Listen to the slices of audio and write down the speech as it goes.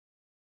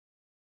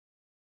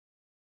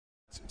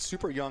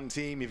Super young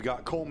team. You've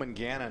got Coleman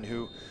Gannon,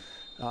 who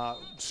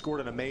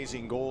scored an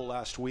amazing goal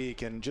last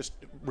week, and just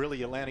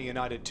really Atlanta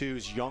United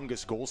 2's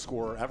youngest goal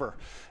scorer ever.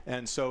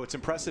 And so it's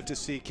impressive to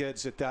see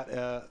kids at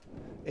that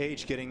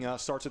age getting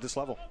starts at this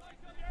level.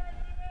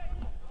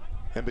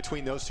 And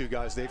between those two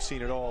guys, they've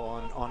seen it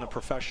all on a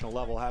professional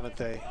level, haven't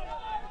they?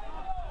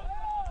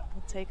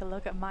 We'll take a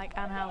look at Mike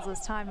Anhauser's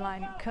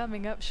timeline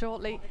coming up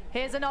shortly.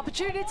 Here's an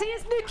opportunity.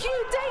 It's Nikhil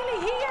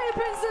Daly. He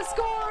opens the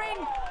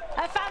scoring.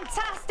 A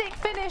fantastic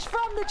finish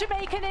from the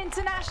Jamaican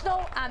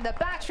international, and the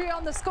Battery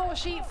on the score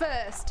sheet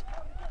first.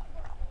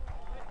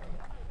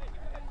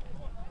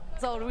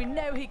 So we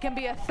know he can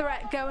be a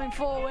threat going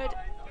forward.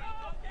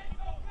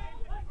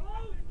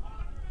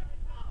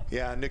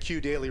 Yeah,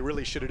 Nikhil Daly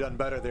really should have done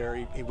better there.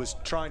 He was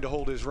trying to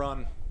hold his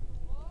run.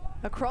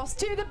 Across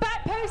to the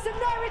back post, and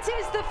there it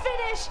is, the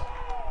finish.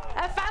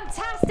 A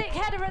fantastic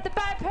header at the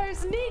back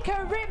post. Nico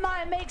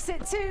Rittmeyer makes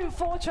it 2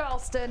 for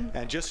Charleston.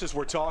 And just as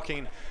we're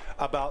talking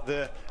about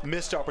the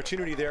missed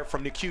opportunity there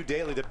from Nikhil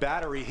Daly, the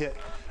Battery hit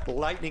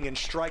lightning and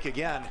strike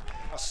again.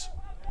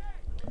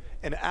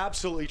 An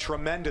absolutely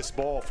tremendous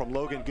ball from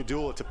Logan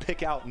Gadula to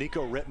pick out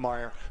Nico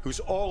Rittmeyer, who's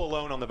all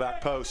alone on the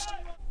back post.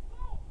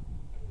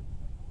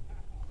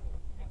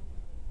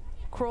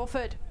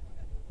 Crawford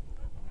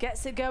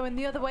gets it going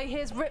the other way.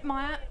 Here's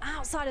Rittmeyer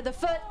outside of the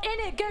foot.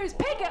 In it goes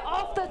Pickett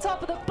off the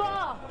top of the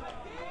bar.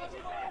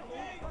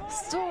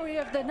 Story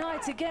of the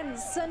night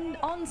against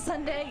on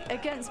Sunday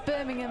against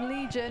Birmingham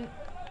Legion.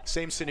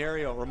 Same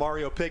scenario.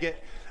 Romario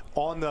Pickett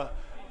on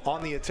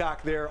the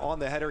attack there, on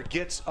the header,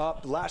 gets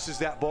up, lashes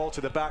that ball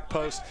to the back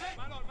post.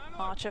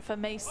 Archer for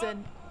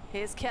Mason.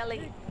 Here's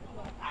Kelly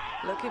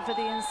looking for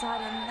the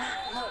inside, and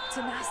that looked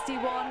a nasty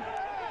one.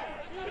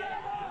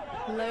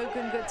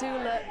 Logan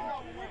Gadula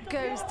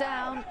goes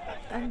down,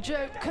 and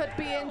Joe could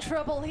be in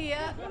trouble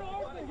here.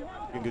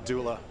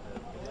 Gadula.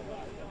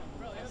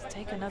 Let's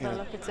take another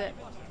look at it.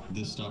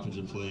 This stoppage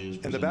of play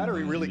is, and the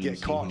Battery really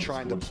get caught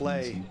trying to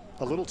play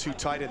a little too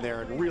tight in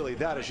there, and really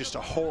that is just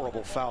a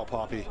horrible foul,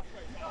 Poppy.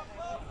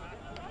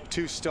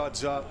 2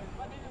 studs up.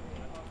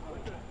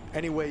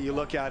 Any way you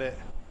look at it,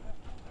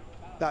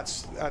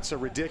 that's a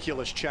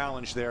ridiculous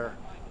challenge there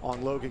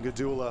on Logan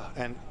Gadula.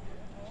 And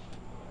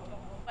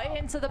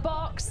into the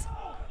box.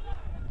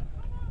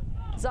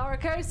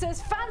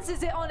 Zarakosas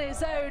fancies it on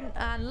his own,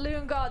 and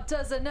Lungard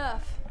does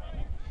enough.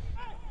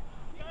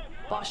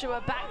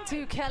 Boshua back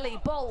to Kelly.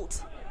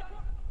 Bolt.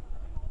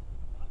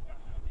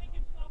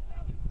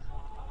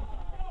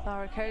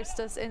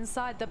 Zarakosas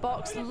inside the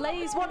box,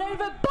 lays one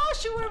over.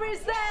 Boshua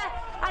is there,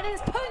 and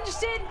is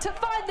punched in to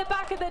find the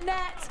back of the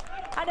net.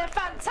 And a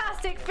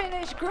fantastic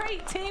finish,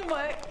 great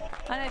teamwork.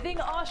 And I think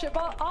Arthur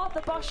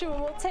Boshua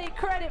will take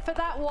credit for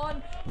that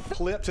one.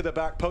 Clip to the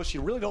back post.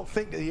 You really don't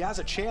think that he has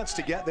a chance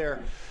to get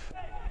there.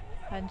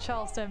 And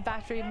Charleston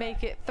Battery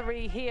make it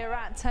 3 here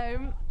at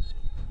home.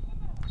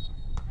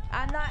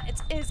 And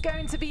that is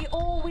going to be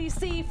all we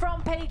see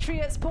from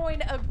Patriots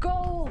Point. A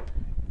goal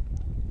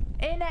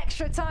in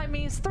extra time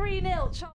means 3-0.